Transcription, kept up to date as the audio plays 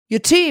Your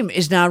team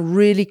is now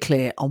really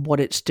clear on what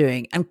it's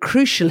doing and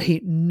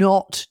crucially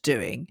not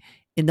doing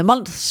in the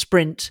month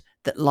sprint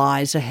that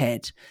lies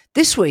ahead.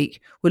 This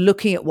week, we're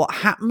looking at what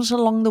happens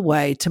along the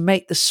way to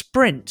make the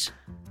sprint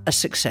a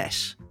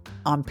success.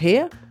 I'm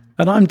Pia.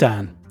 And I'm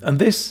Dan, and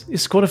this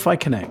is Squadify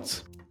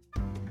Connect.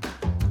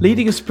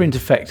 Leading a sprint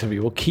effectively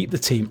will keep the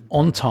team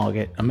on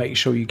target and make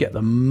sure you get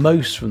the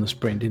most from the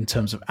sprint in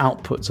terms of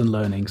outputs and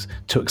learnings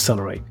to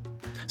accelerate.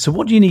 So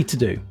what do you need to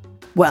do?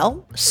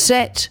 Well,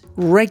 set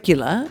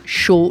regular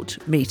short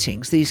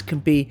meetings. These can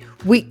be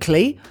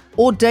weekly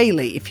or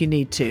daily if you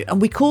need to.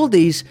 And we call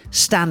these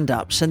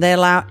stand-ups, and they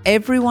allow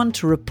everyone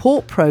to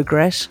report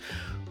progress,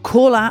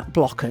 call out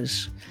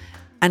blockers.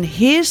 And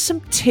here's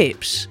some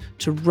tips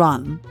to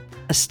run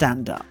a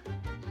stand-up.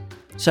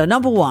 So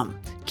number one,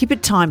 keep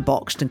it time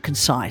boxed and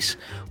concise.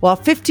 While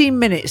 15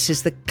 minutes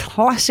is the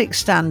classic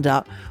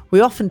stand-up,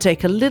 we often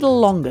take a little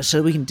longer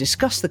so we can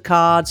discuss the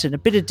cards in a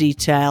bit of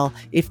detail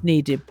if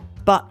needed.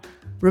 But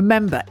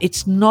remember,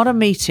 it's not a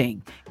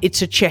meeting,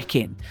 it's a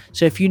check-in.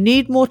 So if you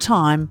need more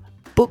time,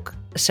 book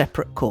a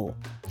separate call.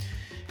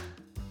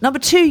 Number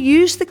two,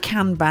 use the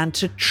Kanban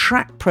to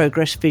track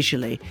progress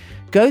visually.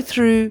 Go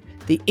through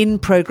the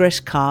in-progress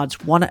cards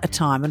one at a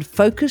time and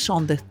focus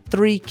on the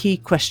three key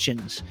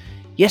questions: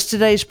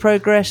 yesterday's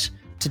progress,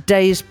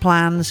 today's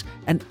plans,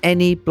 and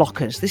any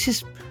blockers. This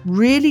is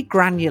really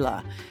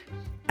granular,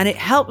 and it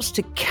helps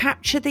to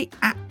capture the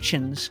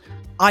actions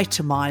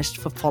itemized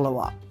for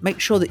follow-up. Make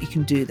sure that you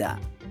can do that.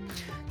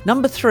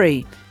 Number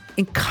three,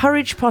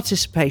 encourage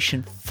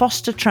participation,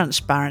 foster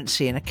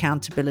transparency and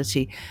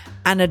accountability,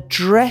 and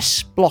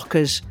address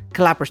blockers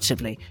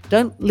collaboratively.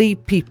 Don't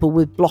leave people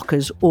with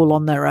blockers all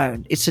on their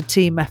own. It's a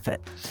team effort.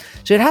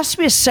 So it has to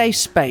be a safe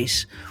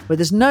space where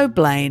there's no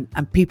blame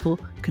and people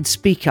can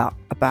speak up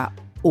about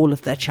all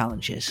of their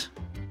challenges.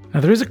 Now,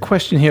 there is a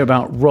question here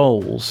about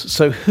roles.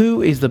 So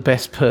who is the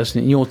best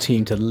person in your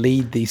team to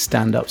lead these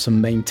stand-ups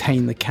and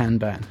maintain the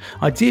Kanban?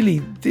 Ideally,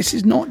 this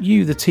is not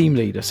you, the team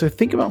leader. So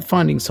think about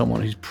finding someone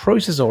who's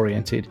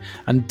process-oriented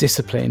and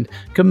disciplined,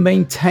 can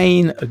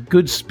maintain a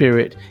good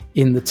spirit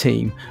in the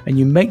team, and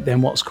you make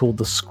them what's called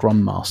the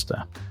Scrum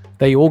Master.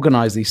 They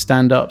organize these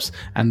stand-ups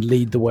and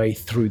lead the way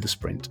through the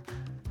sprint.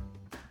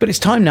 But it's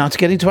time now to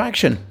get into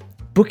action.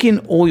 Book in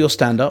all your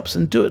stand-ups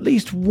and do at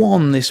least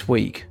one this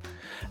week.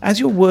 As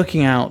you're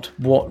working out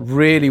what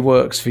really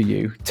works for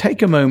you,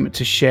 take a moment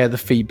to share the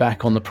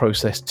feedback on the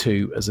process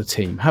too as a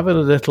team. Have a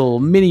little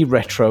mini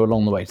retro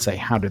along the way to say,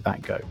 how did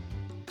that go?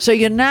 So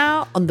you're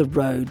now on the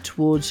road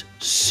towards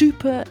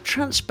super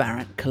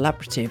transparent,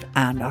 collaborative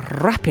and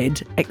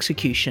rapid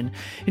execution.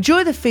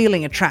 Enjoy the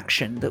feeling of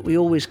traction that we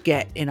always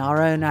get in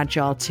our own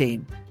agile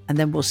team. And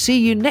then we'll see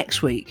you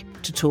next week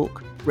to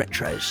talk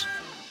retros.